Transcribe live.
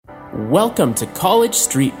Welcome to College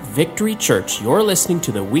Street Victory Church. You're listening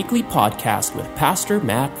to the weekly podcast with Pastor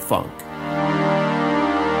Matt Funk.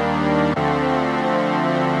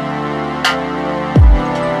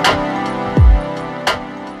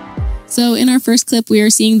 So in our first clip, we are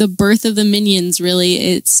seeing the birth of the minions, really.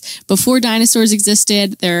 It's before dinosaurs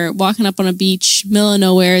existed. They're walking up on a beach, middle of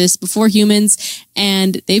nowhere. This is before humans,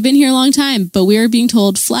 and they've been here a long time, but we are being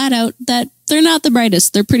told flat out that they're not the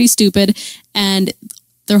brightest. They're pretty stupid, and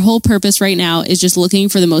their whole purpose right now is just looking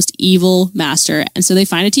for the most evil master. And so they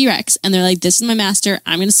find a T-Rex, and they're like, this is my master.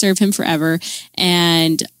 I'm going to serve him forever,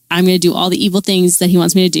 and I'm going to do all the evil things that he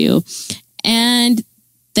wants me to do. And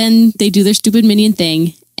then they do their stupid minion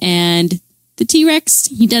thing, and the T-Rex,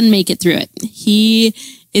 he doesn't make it through it. He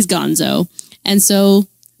is gonzo. And so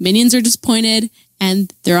minions are disappointed,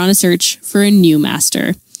 and they're on a search for a new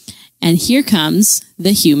master. And here comes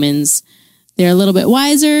the humans. They're a little bit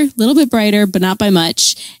wiser, a little bit brighter, but not by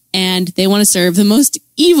much. And they want to serve the most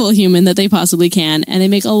evil human that they possibly can. And they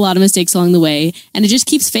make a lot of mistakes along the way. And it just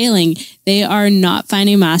keeps failing. They are not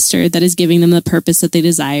finding a master that is giving them the purpose that they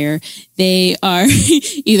desire. They are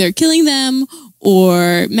either killing them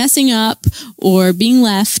or messing up or being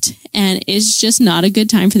left. And it's just not a good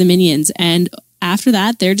time for the minions. And after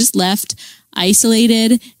that, they're just left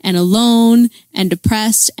isolated and alone and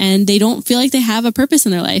depressed, and they don't feel like they have a purpose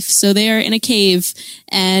in their life. So they are in a cave,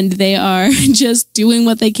 and they are just doing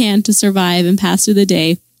what they can to survive and pass through the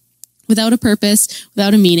day without a purpose,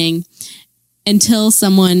 without a meaning, until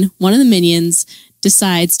one of the minions,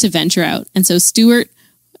 decides to venture out. And so Stuart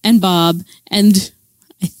and Bob and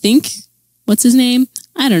I think, what's his name?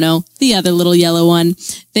 I don't know, the other little yellow one,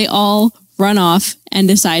 they all run off and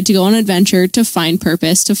decide to go on an adventure to find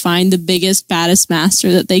purpose, to find the biggest, baddest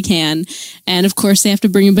master that they can. And of course, they have to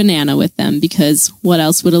bring a banana with them, because what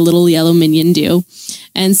else would a little yellow minion do?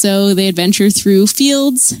 And so they adventure through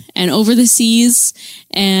fields and over the seas,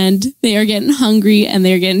 and they are getting hungry and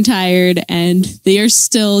they're getting tired, and they are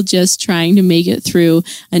still just trying to make it through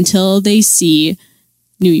until they see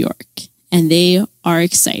New York. And they are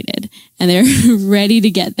excited, and they're ready to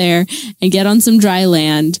get there and get on some dry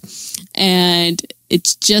land. And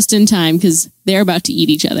it's just in time, because they're about to eat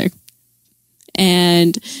each other.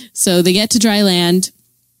 And so they get to dry land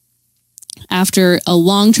after a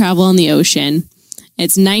long travel on the ocean.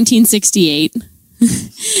 It's 1968,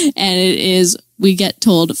 and it is, we get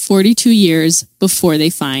told, 42 years before they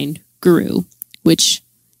find Guru, which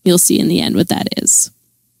you'll see in the end what that is.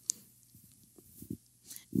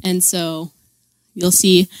 And so you'll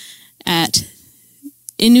see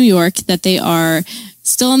in New York that they are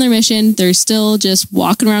still on their mission. They're still just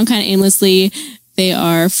walking around kind of aimlessly. They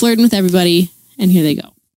are flirting with everybody, and here they go.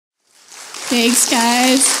 Thanks,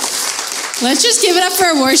 guys. Let's just give it up for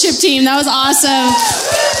our worship team. That was awesome.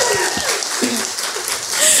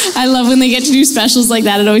 I love when they get to do specials like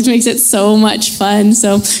that. It always makes it so much fun.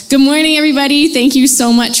 So good morning, everybody. Thank you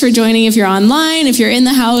so much for joining. If you're online, if you're in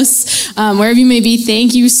the house, wherever you may be,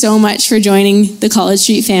 thank you so much for joining the College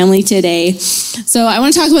Street family today. So I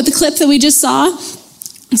want to talk about the clip that we just saw.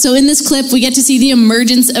 So in this clip, we get to see the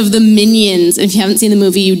emergence of the minions. If you haven't seen the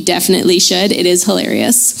movie, you definitely should. It is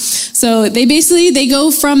hilarious. So they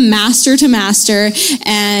go from master to master,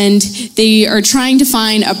 and they are trying to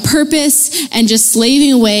find a purpose and just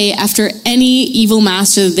slaving away after any evil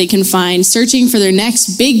master that they can find, searching for their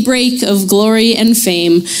next big break of glory and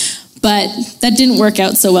fame. But that didn't work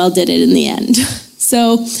out so well, did it, in the end?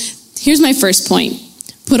 So here's my first point.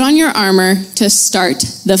 Put on your armor to start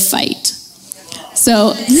the fight.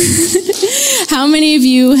 So how many of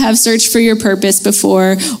you have searched for your purpose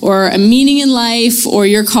before, or a meaning in life, or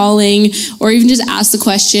your calling, or even just asked the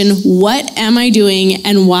question, what am I doing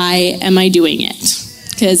and why am I doing it?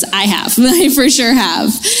 Because I have. I for sure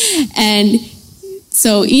have. And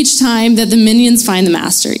so each time that the minions find the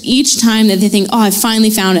master, each time that they think, oh, I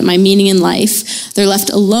finally found it, my meaning in life, they're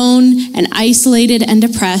left alone and isolated and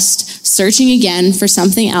depressed, searching again for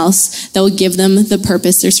something else that will give them the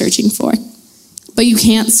purpose they're searching for. But you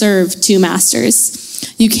can't serve two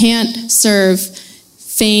masters. You can't serve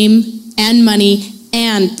fame and money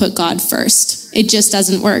and put God first. It just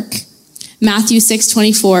doesn't work. Matthew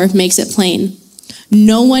 6:24 makes it plain.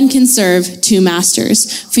 No one can serve two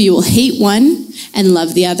masters, for you will hate one and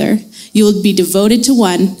love the other. You will be devoted to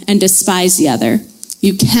one and despise the other.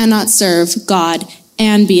 You cannot serve God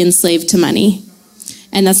and be enslaved to money.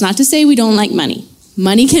 And that's not to say we don't like money.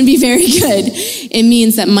 Money can be very good. It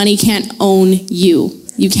means that money can't own you.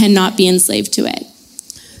 You cannot be enslaved to it.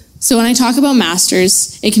 So when I talk about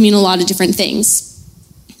masters, it can mean a lot of different things.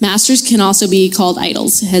 Masters can also be called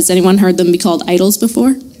idols. Has anyone heard them be called idols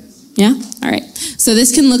before? Yeah? All right. So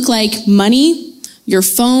this can look like money, your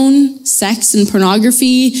phone, sex and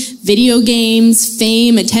pornography, video games,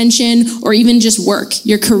 fame, attention, or even just work,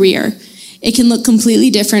 your career. It can look completely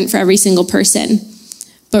different for every single person.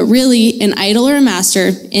 But really, an idol or a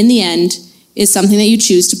master, in the end, is something that you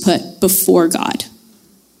choose to put before God.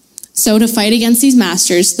 So to fight against these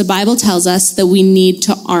masters, the Bible tells us that we need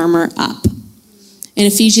to armor up. In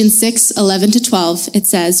Ephesians 6:11-12, it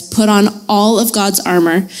says, "Put on all of God's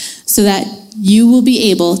armor so that you will be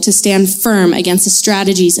able to stand firm against the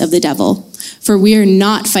strategies of the devil. For we are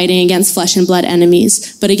not fighting against flesh and blood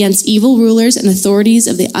enemies, but against evil rulers and authorities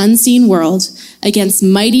of the unseen world, against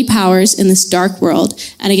mighty powers in this dark world,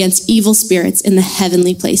 and against evil spirits in the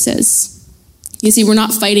heavenly places." You see, we're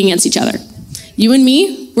not fighting against each other. You and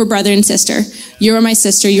me, we're brother and sister. You are my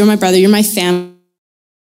sister, you're my brother, you're my family.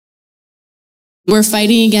 We're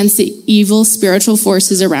fighting against the evil spiritual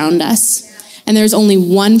forces around us. And there's only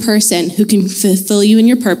one person who can fulfill you in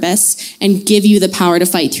your purpose and give you the power to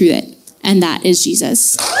fight through it. And that is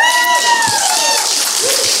Jesus.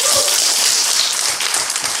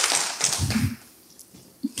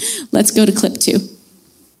 Let's go to clip 2.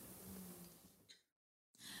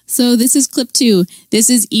 So this is clip 2. This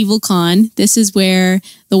is Evil Con. This is where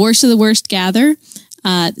the worst of the worst gather.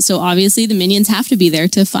 So obviously the minions have to be there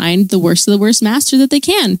to find the worst of the worst master that they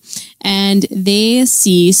can. And they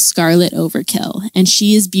see Scarlet Overkill, and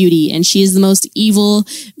she is beauty, and she is the most evil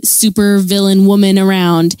super villain woman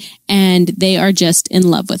around, and they are just in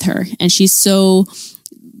love with her. And she's so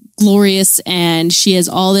glorious, and she has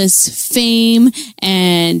all this fame,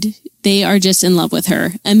 and they are just in love with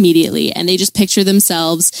her immediately. And they just picture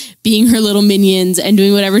themselves being her little minions and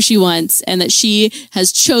doing whatever she wants, and that she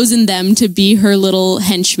has chosen them to be her little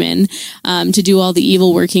henchmen, to do all the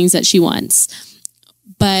evil workings that she wants.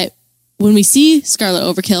 But when we see Scarlet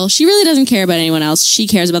Overkill, she really doesn't care about anyone else. She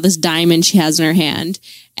cares about this diamond she has in her hand.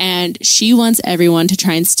 And she wants everyone to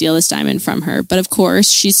try and steal this diamond from her. But of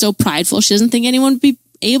course, she's so prideful, she doesn't think anyone would be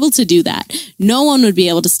able to do that. No one would be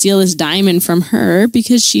able to steal this diamond from her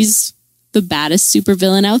because she's the baddest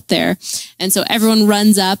supervillain out there. And so everyone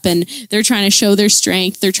runs up and they're trying to show their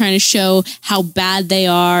strength. They're trying to show how bad they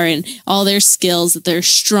are and all their skills, that they're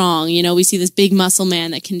strong. You know, we see this big muscle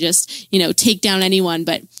man that can just, take down anyone,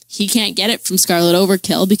 but he can't get it from Scarlet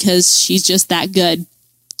Overkill because she's just that good.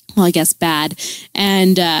 Well, I guess bad.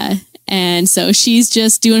 And so she's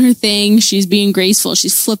just doing her thing. She's being graceful.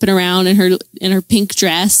 She's flipping around in her pink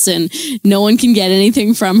dress, and no one can get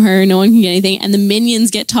anything from her. No one can get anything. And the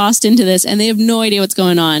minions get tossed into this, and they have no idea what's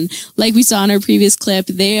going on. Like we saw in our previous clip,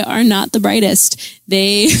 they are not the brightest.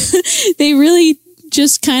 They really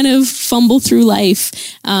just kind of fumble through life,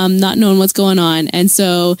 not knowing what's going on. And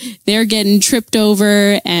so they're getting tripped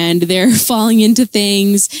over and they're falling into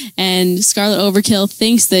things. And Scarlet Overkill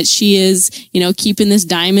thinks that she is, keeping this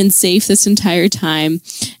diamond safe this entire time.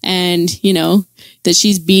 And, that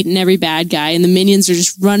she's beaten every bad guy, and the minions are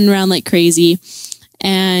just running around like crazy.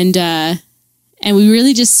 And we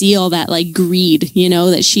really just see all that greed,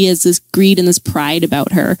 that she has this greed and this pride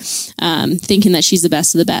about her, thinking that she's the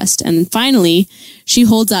best of the best. And then finally, she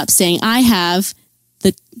holds up saying, "I have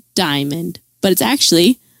the diamond," but it's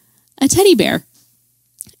actually a teddy bear.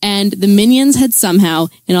 And the minions had somehow,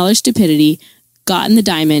 in all their stupidity, gotten the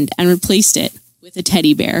diamond and replaced it with a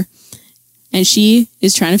teddy bear. And she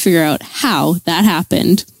is trying to figure out how that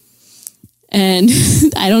happened. And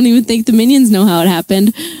I don't even think the minions know how it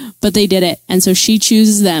happened, but they did it. And so she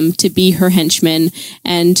chooses them to be her henchmen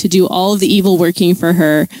and to do all of the evil working for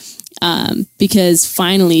her, because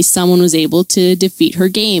finally someone was able to defeat her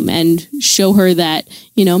game and show her that,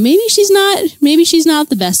 maybe she's not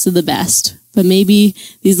the best of the best, but maybe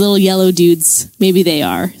these little yellow dudes, maybe they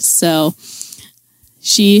are. So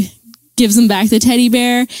she gives them back the teddy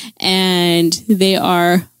bear, and they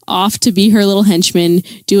are off to be her little henchmen,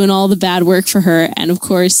 doing all the bad work for her. And of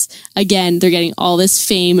course, again, they're getting all this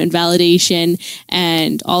fame and validation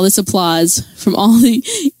and all this applause from all the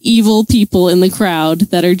evil people in the crowd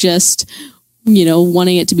that are just,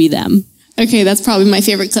 wanting it to be them. Okay, that's probably my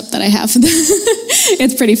favorite clip that I have.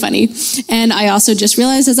 It's pretty funny. And I also just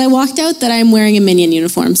realized as I walked out that I'm wearing a minion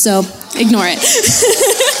uniform, so ignore it.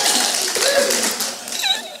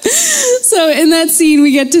 So in that scene,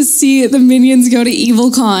 we get to see the minions go to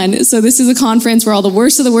Evil Con. So this is a conference where all the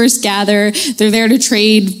worst of the worst gather. They're there to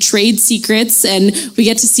trade secrets, and we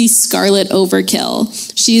get to see Scarlet Overkill.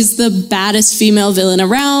 She's the baddest female villain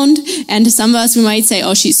around, and to some of us, we might say,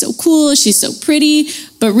 oh, she's so cool, she's so pretty.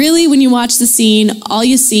 But really, when you watch the scene, all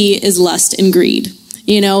you see is lust and greed.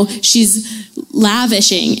 She's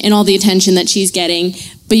lavishing in all the attention that she's getting,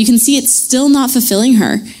 But you can see it's still not fulfilling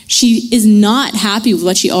her. She is not happy with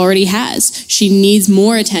what she already has. She needs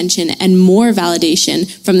more attention and more validation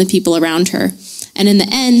from the people around her. And in the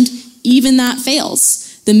end, even that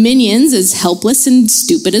fails. The minions, as helpless and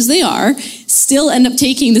stupid as they are, still end up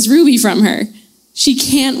taking this ruby from her. She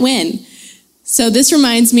can't win. So this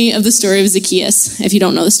reminds me of the story of Zacchaeus. If you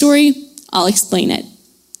don't know the story, I'll explain it.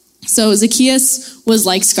 So Zacchaeus was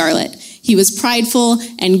like Scarlet. He was prideful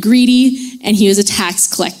and greedy, and he was a tax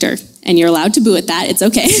collector. And you're allowed to boo at that. It's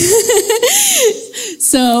okay.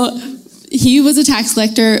 So he was a tax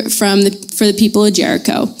collector for the people of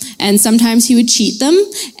Jericho. And sometimes he would cheat them,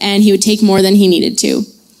 and he would take more than he needed to.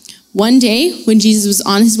 One day, when Jesus was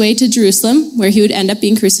on his way to Jerusalem, where he would end up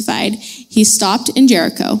being crucified, he stopped in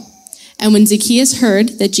Jericho. And when Zacchaeus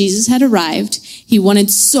heard that Jesus had arrived, he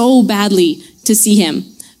wanted so badly to see him.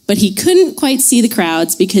 But he couldn't quite see the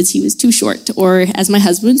crowds because he was too short, or as my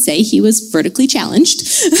husband would say, he was vertically challenged.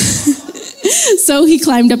 So he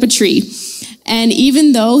climbed up a tree. And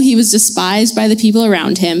even though he was despised by the people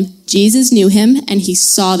around him, Jesus knew him and he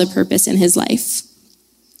saw the purpose in his life.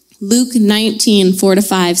 Luke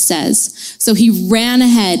 19:4-5 says, "So he ran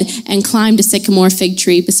ahead and climbed a sycamore fig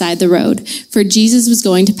tree beside the road, for Jesus was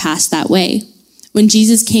going to pass that way. When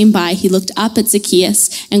Jesus came by, he looked up at Zacchaeus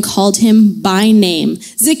and called him by name.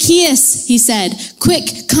 'Zacchaeus,' he said,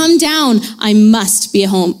 'quick, come down. I must be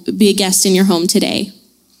a guest in your home today.'"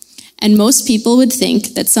 And most people would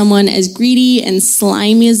think that someone as greedy and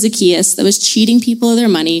slimy as Zacchaeus that was cheating people of their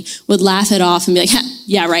money would laugh it off and be like,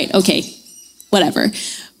 "Yeah, right, okay, whatever."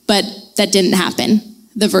 But that didn't happen.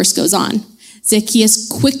 The verse goes on. Zacchaeus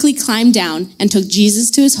quickly climbed down and took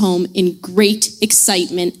Jesus to his home in great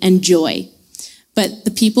excitement and joy. But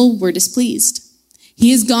the people were displeased. "He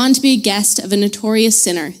has gone to be a guest of a notorious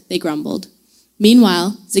sinner," they grumbled.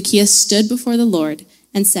 Meanwhile, Zacchaeus stood before the Lord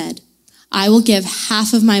and said, "I will give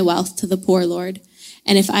half of my wealth to the poor, Lord.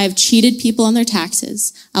 And if I have cheated people on their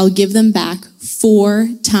taxes, I will give them back 4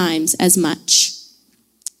 times as much."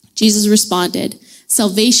 Jesus responded,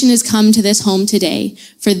 "Salvation has come to this home today,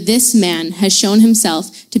 for this man has shown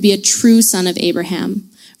himself to be a true son of Abraham.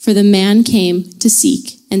 For the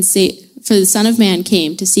Son of Man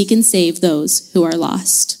came to seek and save those who are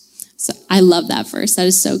lost." So I love that verse. That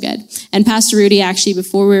is so good. And Pastor Rudy, actually,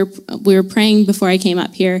 before we were praying before I came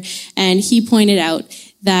up here, and he pointed out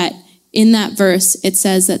that in that verse, it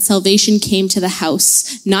says that salvation came to the house,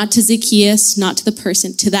 not to Zacchaeus, not to the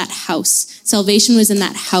person, to that house. Salvation was in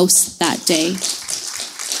that house that day.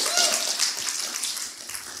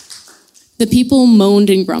 The people moaned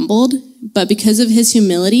and grumbled, but because of his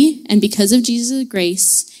humility and because of Jesus'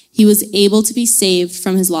 grace, he was able to be saved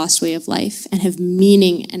from his lost way of life and have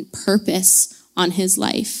meaning and purpose on his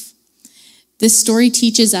life. This story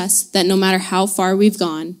teaches us that no matter how far we've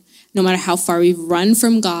gone, no matter how far we've run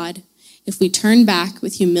from God, if we turn back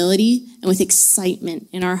with humility and with excitement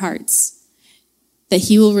in our hearts, that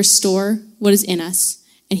he will restore what is in us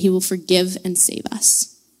and he will forgive and save us.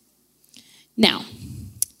 Now,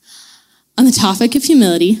 on the topic of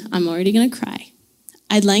humility, I'm already going to cry.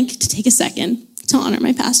 I'd like to take a second to honor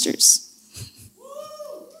my pastors.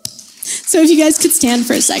 So if you guys could stand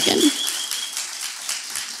for a second.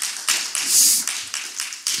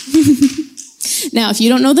 Now, if you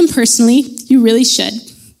don't know them personally, you really should.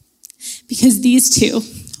 Because these two,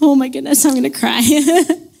 oh my goodness, I'm going to cry.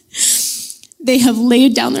 They have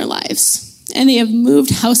laid down their lives, and they have moved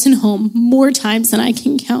house and home more times than I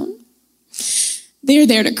can count. They are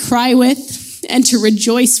there to cry with and to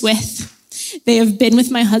rejoice with. They have been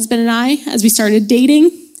with my husband and I as we started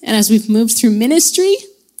dating and as we've moved through ministry.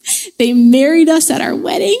 They married us at our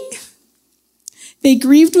wedding. They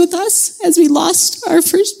grieved with us as we lost our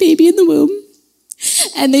first baby in the womb.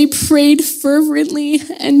 And they prayed fervently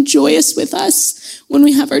and joyous with us when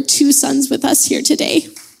we have our 2 sons with us here today.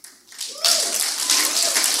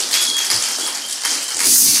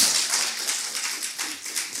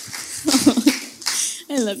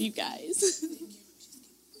 I love you guys.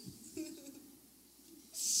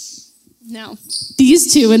 Now,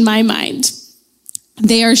 these two, in my mind,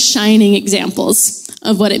 they are shining examples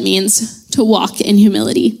of what it means to walk in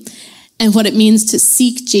humility and what it means to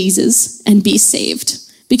seek Jesus and be saved,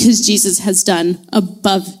 because Jesus has done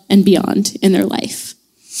above and beyond in their life.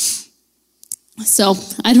 So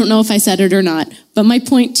I don't know if I said it or not, but my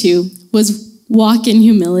point 2 was walk in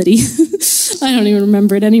humility. I don't even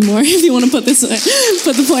remember it anymore. If you want to put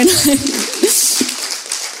the point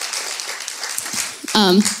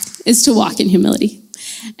on. Is to walk in humility.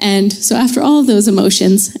 And so after all of those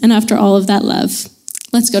emotions and after all of that love,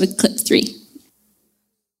 let's go to clip 3.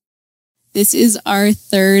 This is our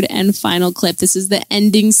third and final clip. This is the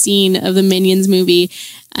ending scene of the Minions movie.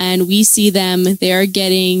 And we see them,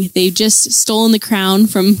 they've just stolen the crown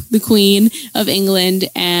from the Queen of England,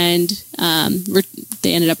 and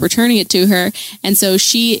they ended up returning it to her. And so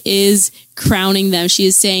she is crowning them. She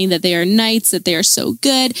is saying that they are knights, that they are so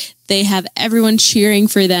good. They have everyone cheering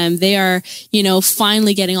for them. They are,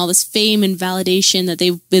 finally getting all this fame and validation that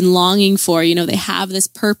they've been longing for. They have this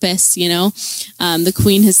purpose, The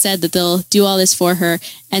Queen has said that they'll do all this for her,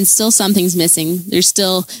 and still something's missing. There's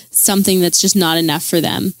still something that's just not enough for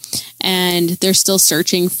them. And they're still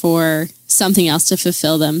searching for something else to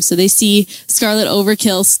fulfill them. So they see Scarlet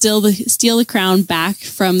Overkill steal the crown back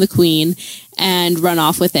from the Queen and run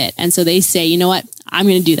off with it. And so they say, you know what? I'm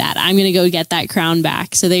going to do that. I'm going to go get that crown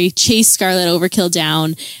back. So they chase Scarlet Overkill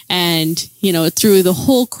down, and, through the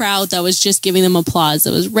whole crowd that was just giving them applause,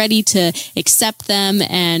 that was ready to accept them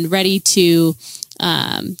and ready to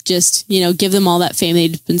give them all that fame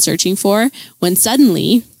they'd been searching for, when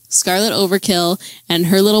suddenly Scarlet Overkill and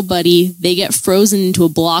her little buddy, they get frozen into a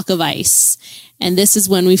block of ice. And this is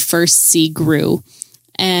when we first see Gru.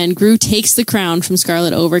 And Gru takes the crown from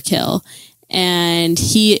Scarlet Overkill. And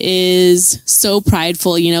he is so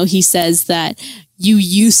prideful. He says that you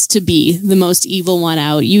used to be the most evil one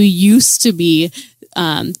out. You used to be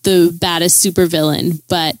the baddest supervillain,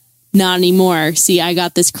 but not anymore. See, I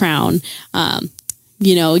got this crown.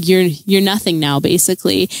 You're nothing now,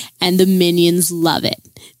 basically. And the Minions love it.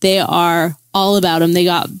 They are all about him. They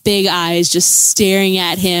got big eyes just staring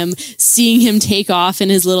at him, seeing him take off in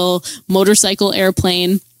his little motorcycle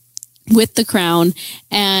airplane with the crown.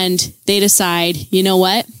 And they decide, you know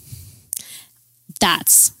what?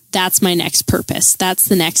 That's my next purpose. That's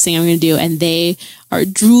the next thing I'm going to do. And they are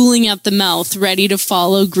drooling at the mouth, ready to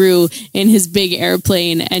follow Gru in his big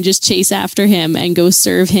airplane and just chase after him and go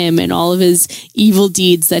serve him in all of his evil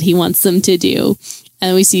deeds that he wants them to do.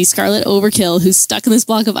 And we see Scarlet Overkill, who's stuck in this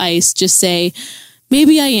block of ice, just say,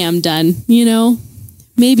 maybe I am done,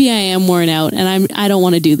 maybe I am worn out, and I don't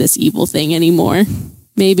want to do this evil thing anymore.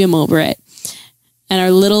 Maybe I'm over it. And our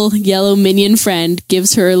little yellow minion friend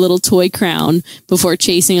gives her a little toy crown before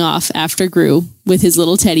chasing off after Gru with his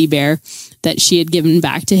little teddy bear that she had given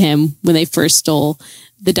back to him when they first stole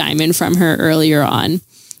the diamond from her earlier on.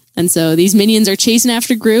 And so these minions are chasing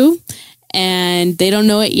after Gru, and they don't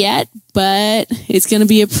know it yet, but it's going to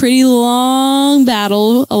be a pretty long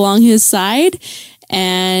battle along his side,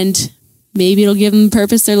 and maybe it'll give them the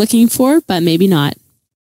purpose they're looking for, but maybe not.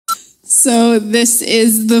 So this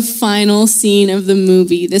is the final scene of the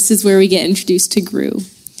movie. This is where we get introduced to Gru.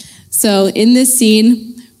 So in this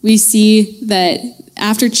scene, we see that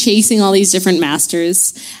after chasing all these different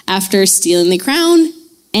masters, after stealing the crown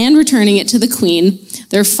and returning it to the Queen,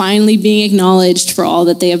 they're finally being acknowledged for all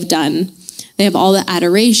that they have done. They have all the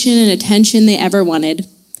adoration and attention they ever wanted,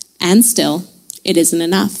 and still, it isn't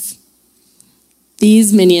enough.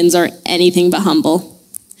 These minions are anything but humble.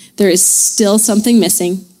 There is still something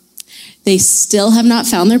missing. They still have not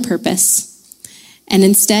found their purpose. And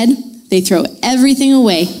instead, they throw everything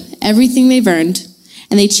away, everything they've earned,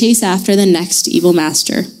 and they chase after the next evil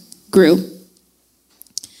master, Gru.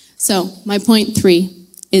 So, my point 3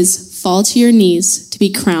 is fall to your knees to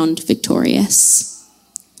be crowned victorious.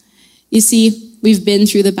 You see, we've been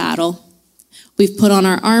through the battle. We've put on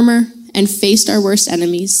our armor and faced our worst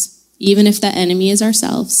enemies, even if that enemy is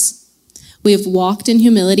ourselves. We have walked in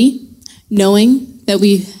humility, knowing that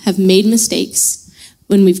we have made mistakes,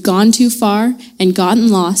 when we've gone too far and gotten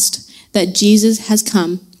lost, that Jesus has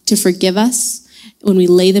come to forgive us when we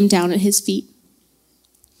lay them down at his feet.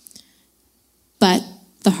 But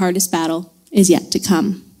the hardest battle is yet to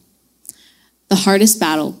come. The hardest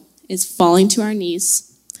battle is falling to our knees,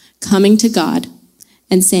 coming to God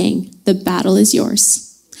and saying, the battle is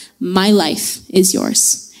yours. My life is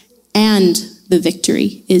yours. And the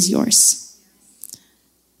victory is yours.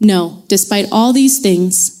 No, despite all these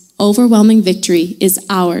things, overwhelming victory is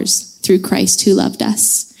ours through Christ who loved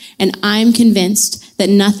us. And I'm convinced that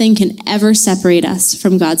nothing can ever separate us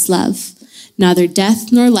from God's love. Neither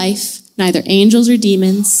death nor life, neither angels or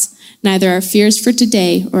demons, neither our fears for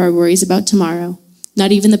today or our worries about tomorrow.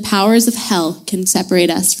 Not even the powers of hell can separate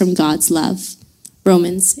us from God's love.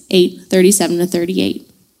 Romans 8:37-38.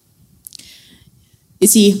 You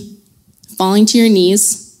see, falling to your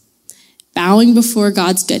knees, bowing before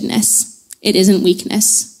God's goodness, it isn't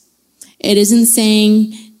weakness. It isn't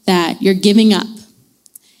saying that you're giving up.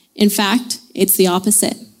 In fact, it's the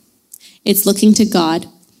opposite. It's looking to God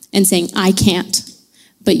and saying, I can't,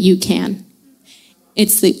 but you can.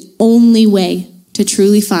 It's the only way to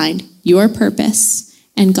truly find your purpose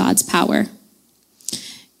and God's power.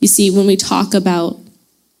 You see, when we talk about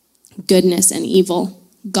goodness and evil,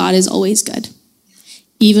 God is always good.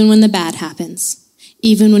 Even when the bad happens,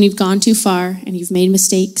 even when you've gone too far and you've made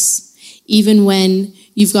mistakes, even when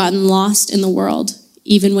you've gotten lost in the world,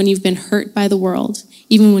 even when you've been hurt by the world,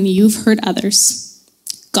 even when you've hurt others,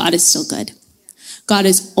 God is still good. God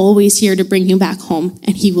is always here to bring you back home,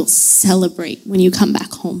 and he will celebrate when you come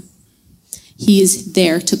back home. He is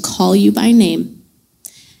there to call you by name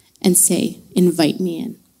and say, invite me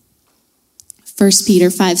in. 1 Peter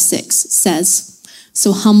 5:6 says,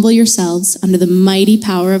 so humble yourselves under the mighty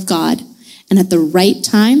power of God, and at the right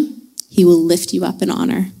time, he will lift you up in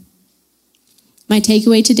honor. My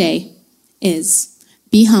takeaway today is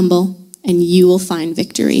be humble and you will find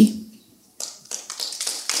victory.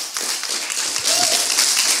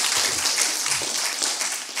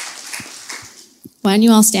 Why don't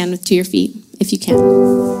you all stand to your feet if you can.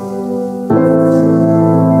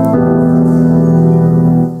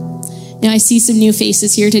 Now I see some new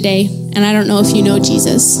faces here today, and I don't know if you know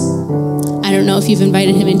Jesus. I don't know if you've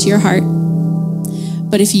invited him into your heart.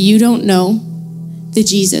 But if you don't know the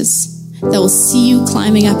Jesus that will see you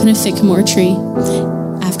climbing up in a sycamore tree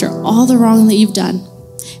after all the wrong that you've done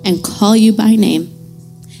and call you by name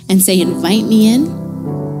and say, invite me in,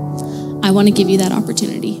 I want to give you that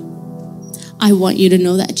opportunity. I want you to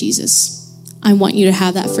know that Jesus. I want you to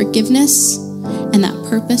have that forgiveness and that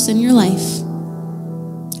purpose in your life.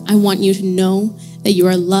 I want you to know that you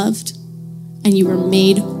are loved and you were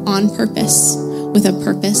made on purpose with a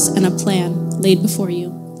purpose and a plan laid before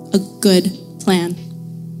you, a good plan.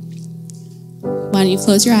 Why don't you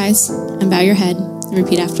close your eyes and bow your head and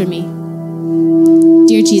repeat after me.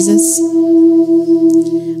 Dear Jesus,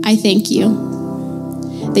 I thank you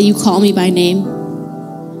that you call me by name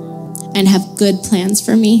and have good plans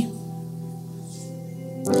for me.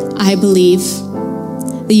 I believe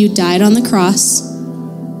that you died on the cross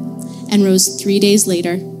and rose 3 days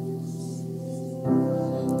later.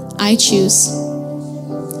 I choose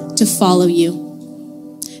to follow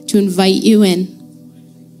you, to invite you in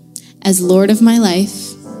as Lord of my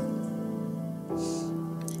life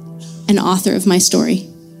and author of my story.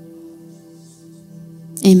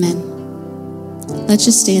 Amen. Let's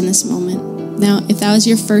just stay in this moment. Now, if that was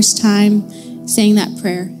your first time saying that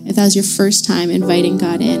prayer, if that was your first time inviting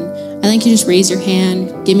God in, I'd like you to just raise your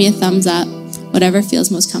hand, give me a thumbs up, whatever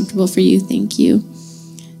feels most comfortable for you. Thank you.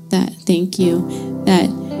 Thank you.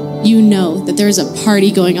 That you know that there is a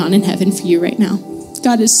party going on in heaven for you right now.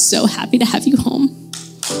 God is so happy to have you home.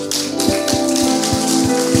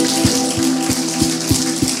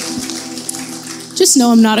 Just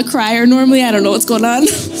know I'm not a crier. Normally, I don't know what's going on.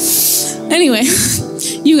 Anyway,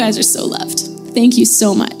 you guys are so loved. Thank you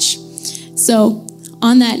so much. So,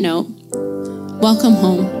 on that note, welcome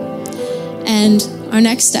home. And our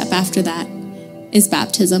next step after that is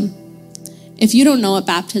baptism. If you don't know what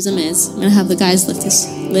baptism is, I'm going to have the guys lift this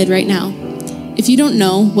lid right now. If you don't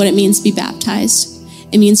know what it means to be baptized,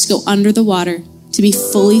 it means to go under the water, to be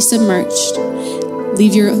fully submerged,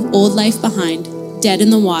 leave your old life behind, dead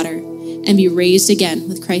in the water, and be raised again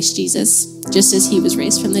with Christ Jesus, just as he was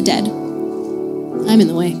raised from the dead. I'm in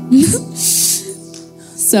the way.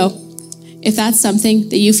 So, if that's something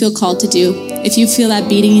that you feel called to do, if you feel that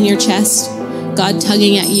beating in your chest, God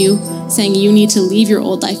tugging at you, saying you need to leave your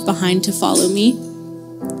old life behind to follow me,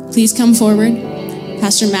 please come forward.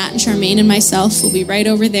 Pastor Matt and Charmaine and myself will be right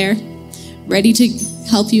over there, ready to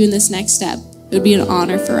help you in this next step. It would be an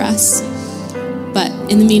honor for us. But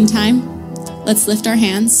in the meantime, let's lift our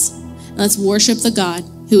hands and let's worship the God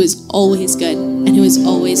who is always good and who is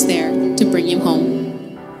always there to bring you home.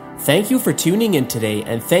 Thank you for tuning in today,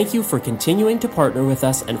 and thank you for continuing to partner with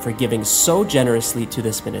us and for giving so generously to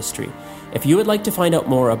this ministry. If you would like to find out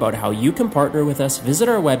more about how you can partner with us, visit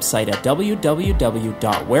our website at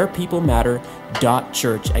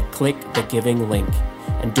www.wherepeoplematter.church and click the giving link.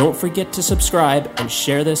 And don't forget to subscribe and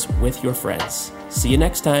share this with your friends. See you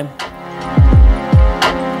next time.